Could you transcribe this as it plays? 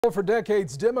Well, for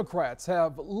decades, Democrats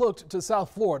have looked to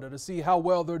South Florida to see how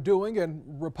well they're doing, and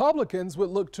Republicans would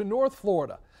look to North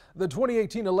Florida. The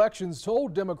 2018 elections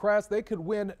told Democrats they could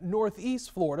win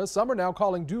Northeast Florida. Some are now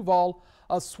calling Duval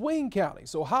a swing county.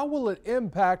 So how will it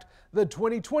impact the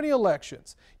 2020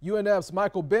 elections? UNF's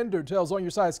Michael Bender tells On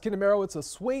Your Side's Kenny Merrill it's a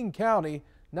swing county,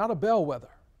 not a bellwether.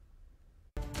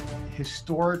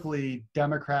 Historically,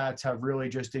 Democrats have really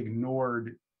just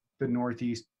ignored the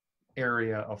Northeast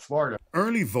area of Florida.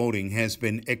 Early voting has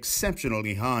been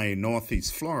exceptionally high in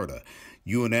Northeast Florida.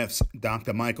 UNF's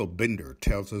Dr. Michael Bender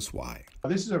tells us why.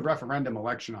 This is a referendum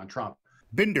election on Trump.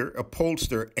 Bender, a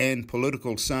pollster and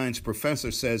political science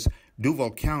professor, says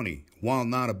Duval County, while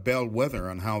not a bellwether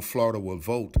on how Florida will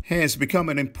vote, has become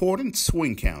an important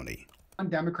swing county.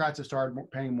 Democrats have started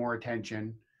paying more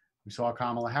attention. We saw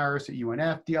Kamala Harris at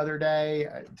UNF the other day.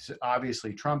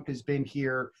 Obviously, Trump has been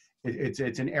here. It's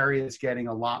an area that's getting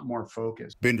a lot more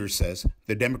focus. Bender says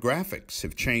the demographics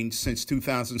have changed since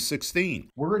 2016.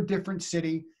 We're a different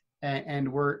city,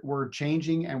 and we're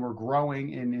changing and we're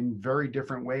growing in very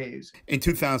different ways. In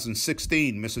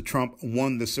 2016, Mr. Trump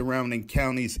won the surrounding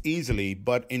counties easily,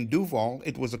 but in Duval,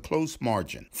 it was a close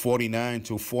margin, 49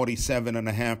 to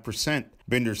 47.5%.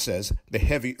 Bender says the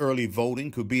heavy early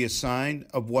voting could be a sign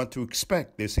of what to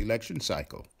expect this election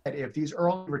cycle. If these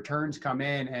early returns come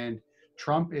in and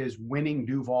Trump is winning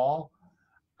Duval,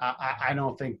 I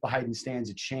don't think Biden stands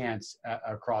a chance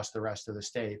across the rest of the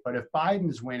state. But if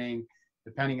Biden's winning,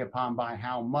 depending upon by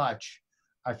how much,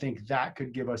 I think that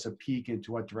could give us a peek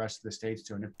into what the rest of the state's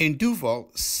doing. In Duval,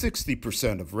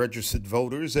 60% of registered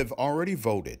voters have already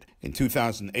voted. In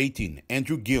 2018,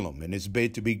 Andrew Gillum, in his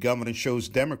bid to be governor, shows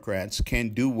Democrats can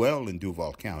do well in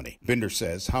Duval County. Bender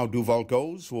says how Duval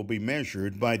goes will be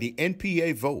measured by the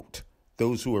NPA vote,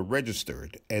 those who are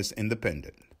registered as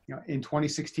independent. In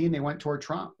 2016, they went toward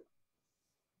Trump.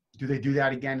 Do they do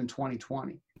that again in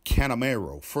 2020? Ken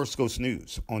Merrill, First Coast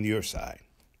News, On Your Side.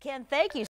 Ken, thank you.